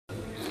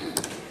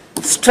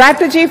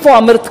Strategy for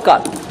Amrit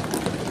Kal.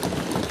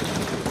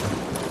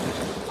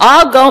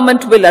 Our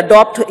government will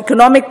adopt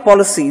economic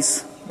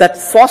policies that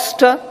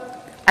foster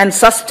and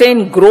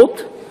sustain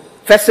growth,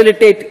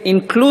 facilitate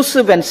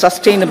inclusive and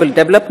sustainable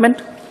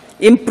development,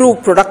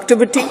 improve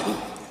productivity,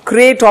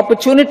 create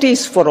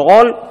opportunities for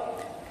all,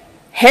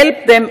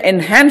 help them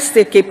enhance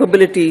their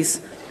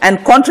capabilities,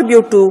 and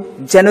contribute to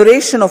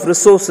generation of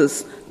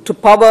resources to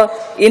power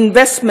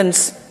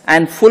investments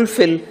and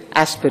fulfill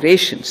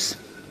aspirations.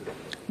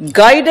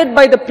 Guided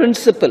by the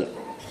principle,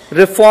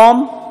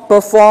 reform,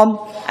 perform,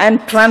 and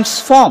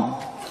transform,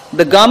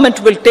 the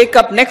government will take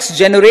up next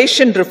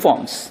generation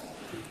reforms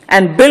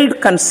and build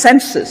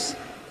consensus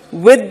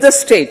with the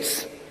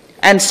states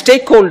and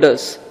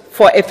stakeholders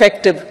for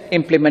effective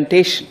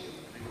implementation.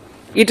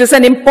 It is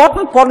an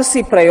important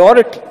policy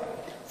priority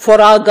for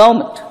our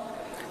government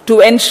to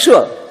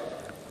ensure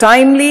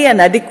timely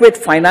and adequate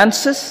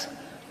finances,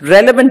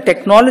 relevant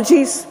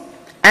technologies,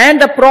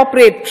 and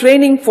appropriate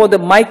training for the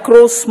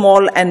micro,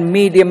 small, and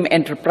medium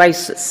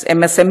enterprises,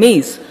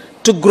 MSMEs,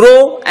 to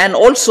grow and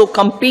also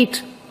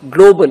compete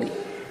globally.